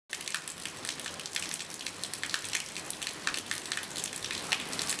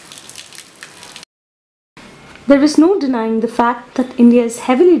There is no denying the fact that India is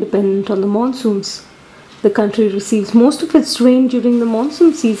heavily dependent on the monsoons. The country receives most of its rain during the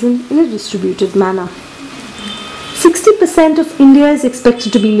monsoon season in a distributed manner. 60% of India is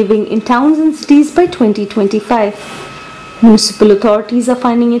expected to be living in towns and cities by 2025. Municipal authorities are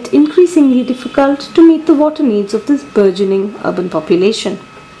finding it increasingly difficult to meet the water needs of this burgeoning urban population.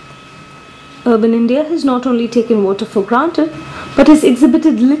 Urban India has not only taken water for granted, but has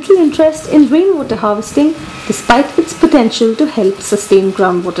exhibited little interest in rainwater harvesting despite its potential to help sustain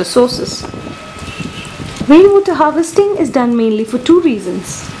groundwater sources. Rainwater harvesting is done mainly for two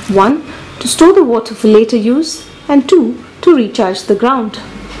reasons. One, to store the water for later use, and two, to recharge the ground.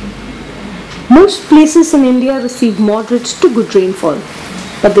 Most places in India receive moderate to good rainfall,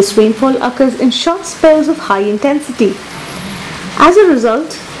 but this rainfall occurs in short spells of high intensity. As a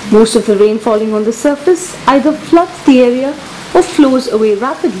result, most of the rain falling on the surface either floods the area or flows away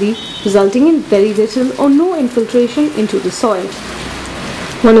rapidly, resulting in very little or no infiltration into the soil.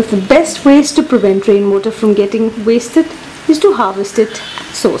 One of the best ways to prevent rainwater from getting wasted is to harvest it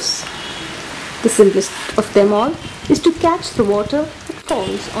at source. The simplest of them all is to catch the water that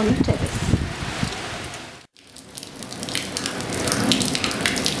falls on a terrace.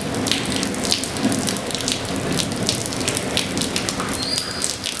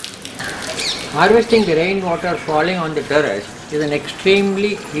 Harvesting the rainwater falling on the terrace is an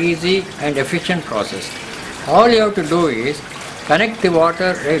extremely easy and efficient process. All you have to do is connect the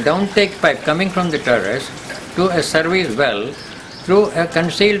water, a downtake pipe coming from the terrace to a service well through a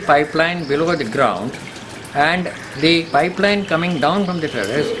concealed pipeline below the ground, and the pipeline coming down from the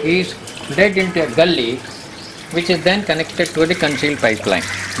terrace is led into a gully which is then connected to the concealed pipeline.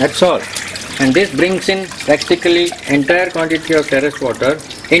 That's all. And this brings in practically entire quantity of terrace water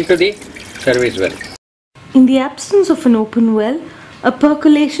into the service well. In the absence of an open well, a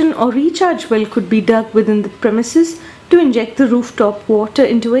percolation or recharge well could be dug within the premises to inject the rooftop water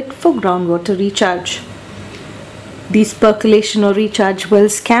into it for groundwater recharge. These percolation or recharge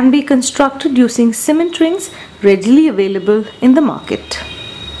wells can be constructed using cement rings readily available in the market.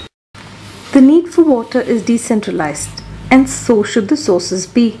 The need for water is decentralized, and so should the sources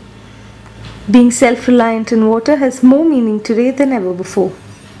be. Being self-reliant in water has more meaning today than ever before.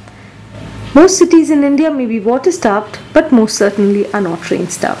 Most cities in India may be water-starved, but most certainly are not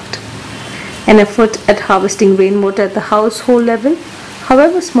rain-starved. An effort at harvesting rainwater at the household level,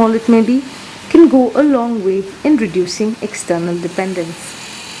 however small it may be, can go a long way in reducing external dependence.